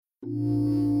My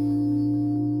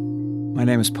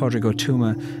name is Pádraig Ó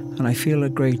Tuama, and I feel a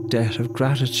great debt of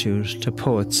gratitude to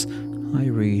poets. I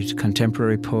read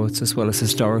contemporary poets as well as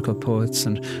historical poets,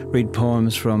 and read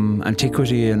poems from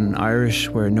antiquity in Irish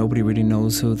where nobody really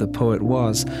knows who the poet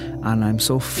was. And I'm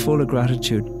so full of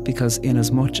gratitude because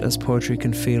inasmuch as poetry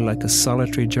can feel like a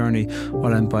solitary journey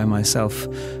while I'm by myself,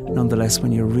 nonetheless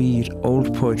when you read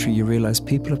old poetry you realise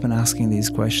people have been asking these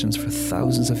questions for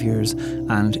thousands of years,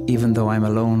 and even though I'm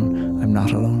alone, I'm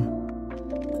not alone.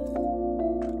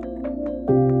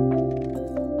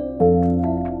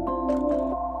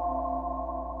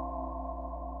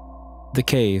 The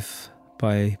Cave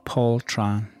by Paul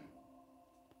Tran.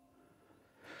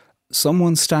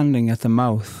 Someone standing at the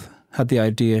mouth had the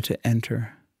idea to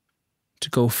enter, to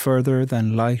go further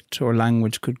than light or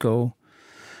language could go.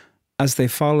 As they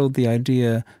followed the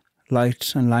idea,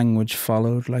 light and language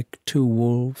followed like two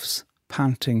wolves,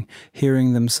 panting,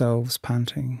 hearing themselves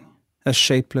panting, a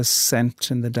shapeless scent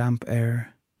in the damp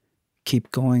air. Keep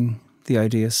going, the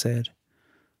idea said.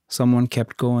 Someone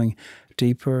kept going.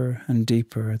 Deeper and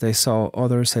deeper, they saw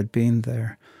others had been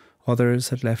there. Others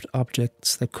had left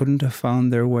objects that couldn't have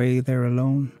found their way there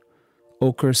alone.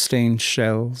 Ochre-stained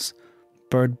shells,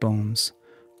 bird bones,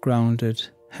 grounded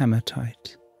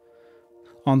hematite.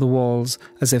 On the walls,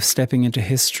 as if stepping into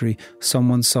history,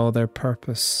 someone saw their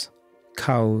purpose.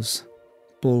 Cows,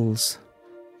 bulls,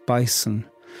 bison,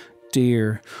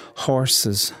 deer,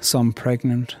 horses, some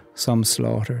pregnant, some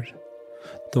slaughtered.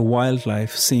 The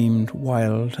wildlife seemed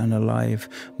wild and alive,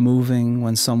 moving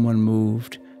when someone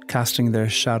moved, casting their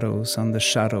shadows on the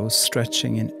shadows,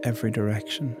 stretching in every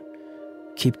direction.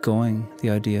 Keep going, the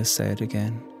idea said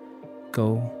again.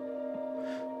 Go.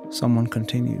 Someone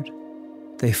continued.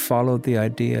 They followed the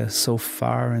idea so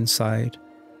far inside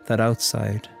that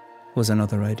outside was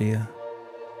another idea.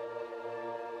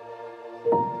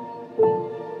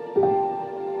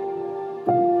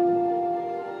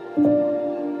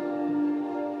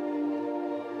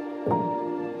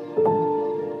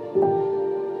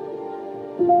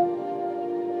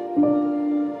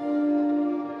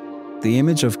 The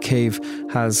image of cave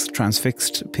has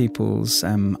transfixed people's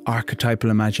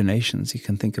archetypal imaginations. You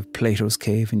can think of Plato's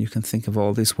cave, and you can think of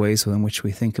all these ways in which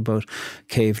we think about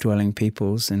cave-dwelling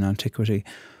peoples in antiquity.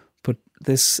 But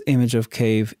this image of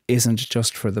cave isn't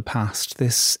just for the past.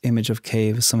 This image of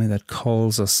cave is something that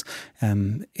calls us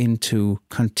into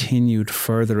continued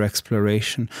further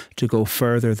exploration, to go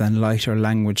further than light or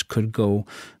language could go.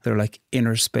 They're like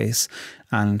inner space,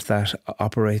 and that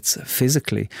operates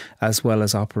physically as well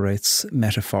as operates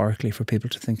metaphorically for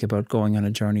people to think about going on a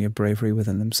journey of bravery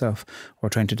within themselves, or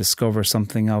trying to discover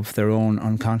something of their own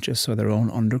unconscious or their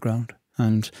own underground.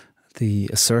 And the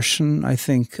assertion, I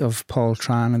think, of Paul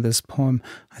Tran in this poem,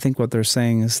 I think what they're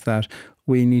saying is that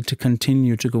we need to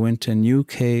continue to go into new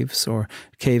caves, or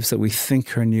caves that we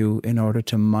think are new, in order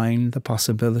to mine the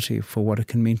possibility for what it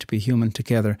can mean to be human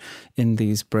together in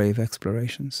these brave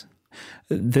explorations.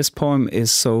 This poem is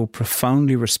so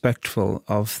profoundly respectful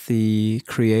of the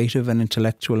creative and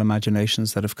intellectual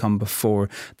imaginations that have come before,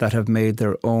 that have made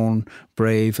their own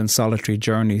brave and solitary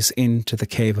journeys into the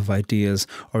cave of ideas,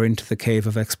 or into the cave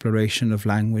of exploration of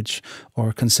language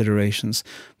or considerations,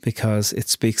 because it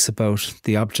speaks about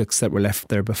the objects that were left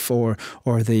there before,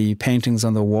 or the paintings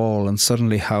on the wall, and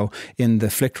suddenly how in the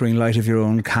flickering light of your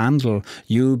own candle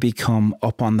you become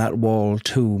up on that wall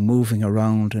too, moving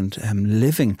around and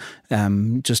living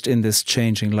just in this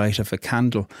changing light of a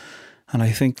candle. And I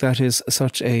think that is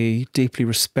such a deeply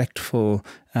respectful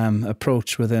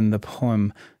approach within the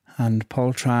poem. And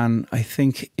Paul Tran, I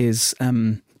think, is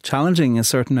challenging a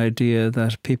certain idea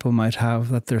that people might have,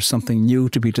 that there's something new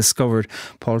to be discovered.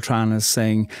 Paul Tran is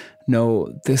saying,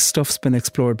 no, this stuff's been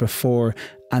explored before,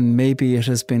 and maybe it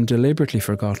has been deliberately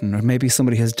forgotten, or maybe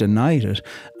somebody has denied it,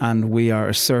 and we are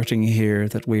asserting here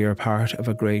that we are part of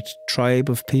a great tribe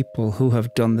of people who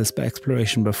have done this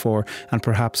exploration before, and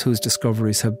perhaps whose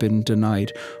discoveries have been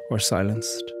denied or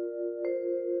silenced.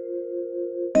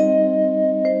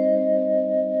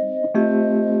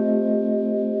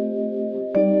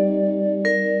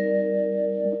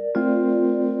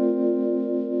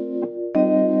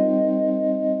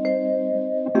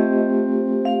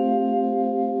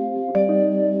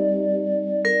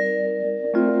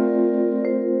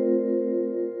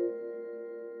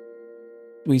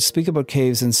 We speak about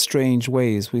caves in strange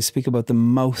ways. We speak about the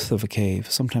mouth of a cave.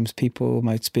 Sometimes people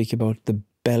might speak about the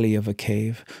belly of a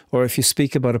cave. Or if you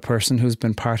speak about a person who's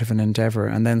been part of an endeavour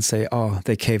and then say, oh,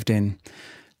 they caved in.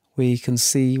 We can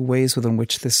see ways within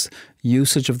which this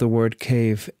usage of the word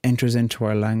cave enters into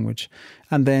our language.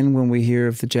 And then when we hear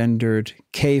of the gendered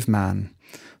caveman,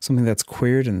 something that's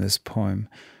queered in this poem,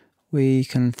 we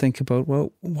can think about,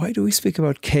 well, why do we speak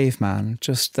about caveman?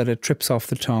 Just that it trips off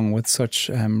the tongue with such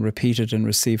repeated and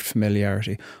received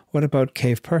familiarity. What about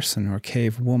cave person or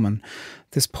cave woman?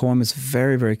 This poem is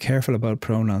very, very careful about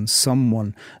pronouns.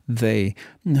 Someone, they.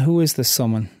 Who is this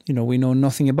someone? We know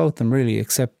nothing about them really,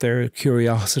 except their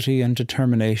curiosity and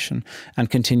determination and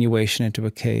continuation into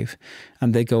a cave.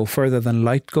 And they go further than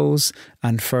light goes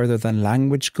and further than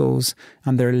language goes.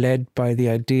 And they're led by the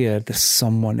idea this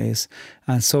someone is.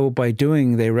 And so by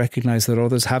doing, they recognize that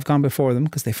others have gone before them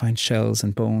because they find shells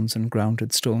and bones and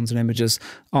grounded stones and images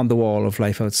on the wall of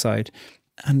life outside.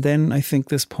 And then I think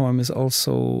this poem is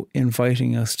also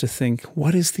inviting us to think,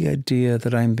 what is the idea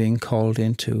that I'm being called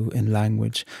into in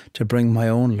language to bring my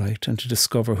own light and to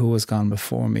discover who has gone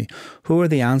before me? Who are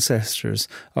the ancestors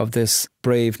of this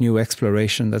brave new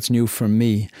exploration that's new for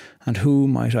me? And who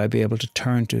might I be able to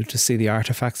turn to see the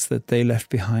artifacts that they left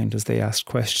behind as they asked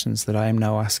questions that I am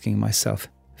now asking myself?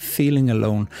 Feeling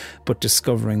alone, but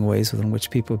discovering ways within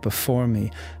which people before me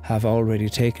have already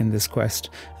taken this quest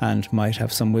and might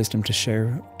have some wisdom to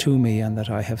share to me, and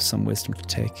that I have some wisdom to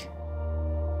take.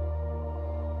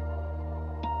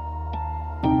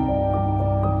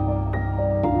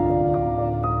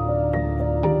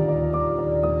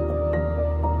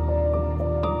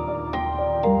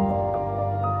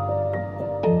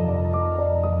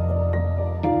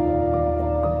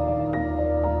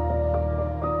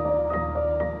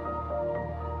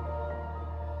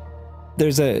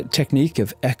 There's a technique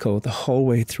of echo the whole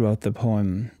way throughout the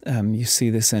poem. You see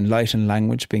this in light and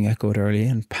language being echoed early,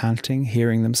 and panting,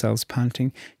 hearing themselves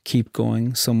panting, keep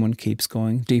going, someone keeps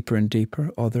going, deeper and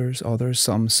deeper, others,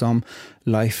 some,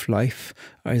 life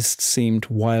as seemed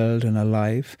wild and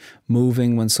alive,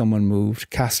 moving when someone moved,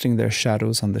 casting their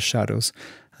shadows on the shadows.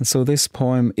 And so this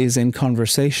poem is in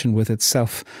conversation with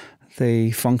itself.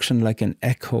 They function like an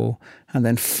echo. And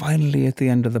then finally at the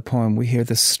end of the poem, we hear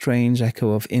this strange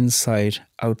echo of inside,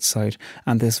 outside,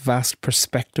 and this vast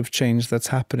perspective change that's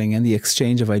happening, and the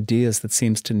exchange of ideas that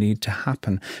seems to need to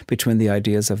happen between the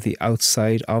ideas of the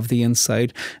outside of the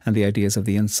inside and the ideas of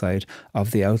the inside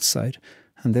of the outside.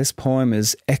 And this poem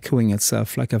is echoing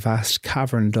itself like a vast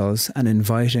cavern does, and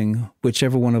inviting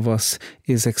whichever one of us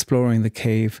is exploring the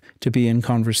cave to be in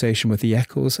conversation with the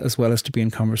echoes, as well as to be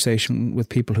in conversation with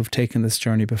people who've taken this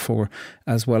journey before,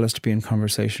 as well as to be in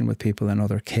conversation with people in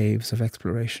other caves of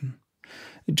exploration.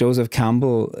 Joseph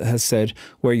Campbell has said,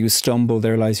 "Where you stumble,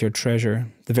 there lies your treasure.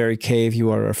 The very cave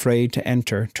you are afraid to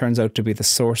enter turns out to be the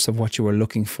source of what you were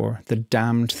looking for. The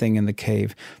damned thing in the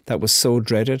cave that was so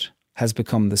dreaded has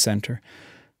become the centre."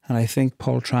 And I think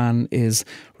Paul Tran is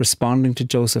responding to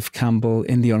Joseph Campbell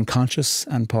in the unconscious,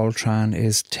 and Paul Tran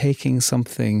is taking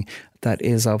something that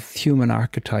is of human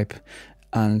archetype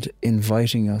and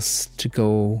inviting us to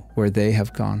go where they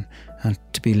have gone and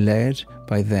to be led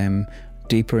by them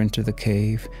deeper into the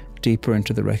cave, deeper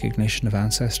into the recognition of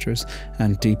ancestors,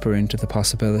 and deeper into the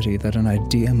possibility that an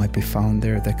idea might be found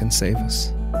there that can save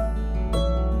us.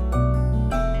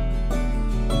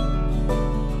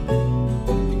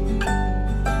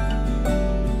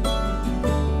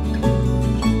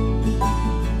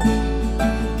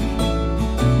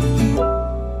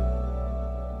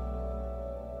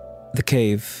 The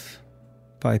Cave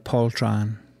by Paul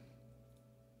Tran.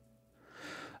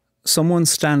 Someone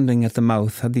standing at the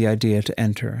mouth had the idea to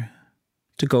enter,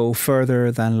 to go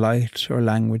further than light or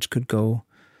language could go.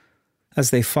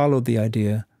 As they followed the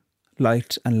idea,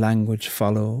 light and language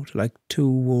followed like two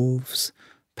wolves,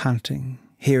 panting,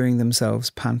 hearing themselves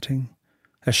panting,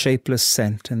 a shapeless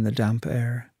scent in the damp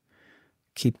air.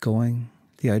 Keep going,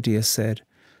 the idea said.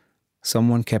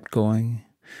 Someone kept going.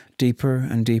 Deeper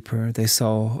and deeper they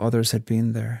saw others had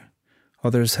been there.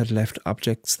 Others had left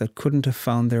objects that couldn't have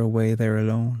found their way there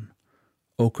alone.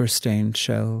 Ochre-stained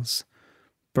shells,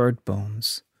 bird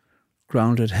bones,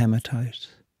 grounded hematite.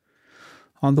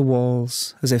 On the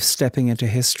walls, as if stepping into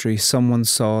history, someone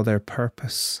saw their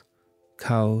purpose.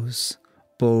 Cows,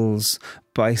 bulls,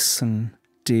 bison,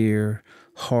 deer,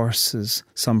 horses,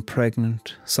 some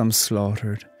pregnant, some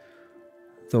slaughtered.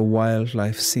 The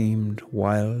wildlife seemed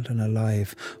wild and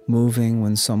alive, moving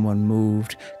when someone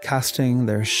moved, casting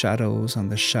their shadows on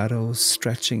the shadows,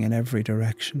 stretching in every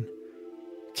direction.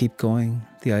 Keep going,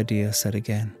 the idea said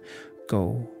again.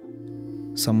 Go.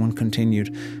 Someone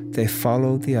continued. They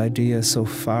followed the idea so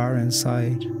far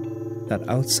inside that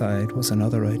outside was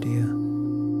another idea.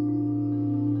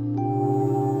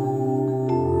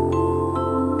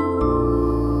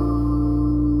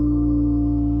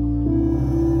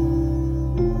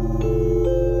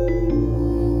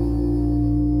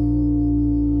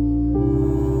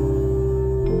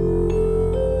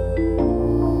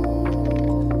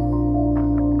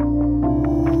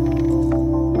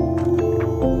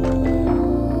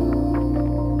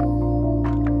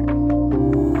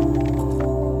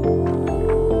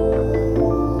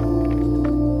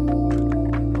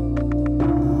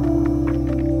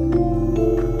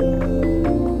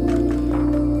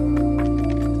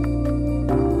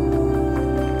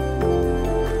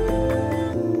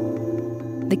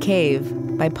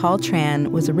 Cave by Paul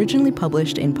Tran was originally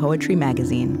published in Poetry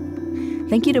magazine.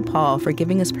 Thank you to Paul for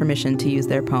giving us permission to use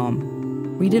their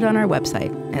poem. Read it on our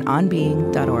website at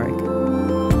onbeing.org.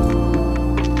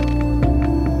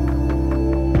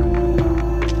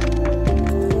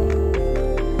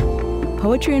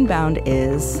 Poetry Unbound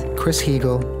is Chris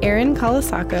Hegel, Aaron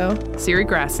Kalasako, Siri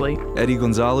Grassley, Eddie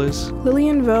Gonzalez,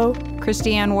 Lillian Vo,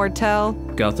 Christiane Wartell,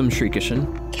 Gautam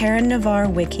Shrikishan, Karen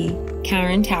Navar Wiki,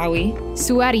 Karen Towie,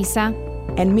 Suarisa,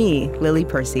 and me, Lily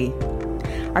Percy.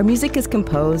 Our music is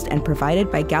composed and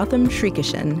provided by Gautam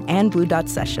Shrikishan and Blue Dot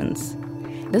Sessions.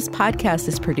 This podcast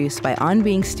is produced by On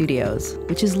Being Studios,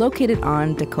 which is located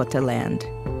on Dakota land.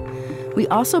 We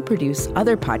also produce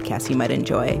other podcasts you might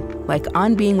enjoy, like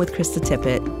On Being with Krista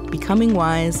Tippett, Becoming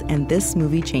Wise, and This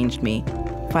Movie Changed Me.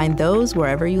 Find those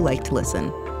wherever you like to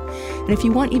listen. And if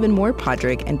you want even more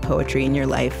Podrick and poetry in your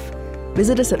life,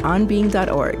 visit us at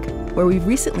onbeing.org, where we've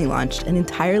recently launched an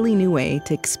entirely new way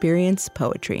to experience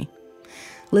poetry.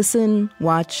 Listen,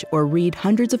 watch, or read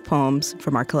hundreds of poems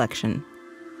from our collection.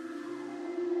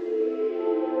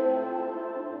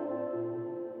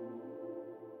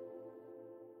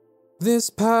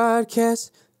 This podcast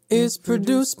is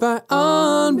produced by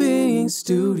On Being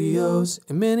Studios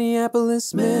in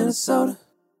Minneapolis, Minnesota.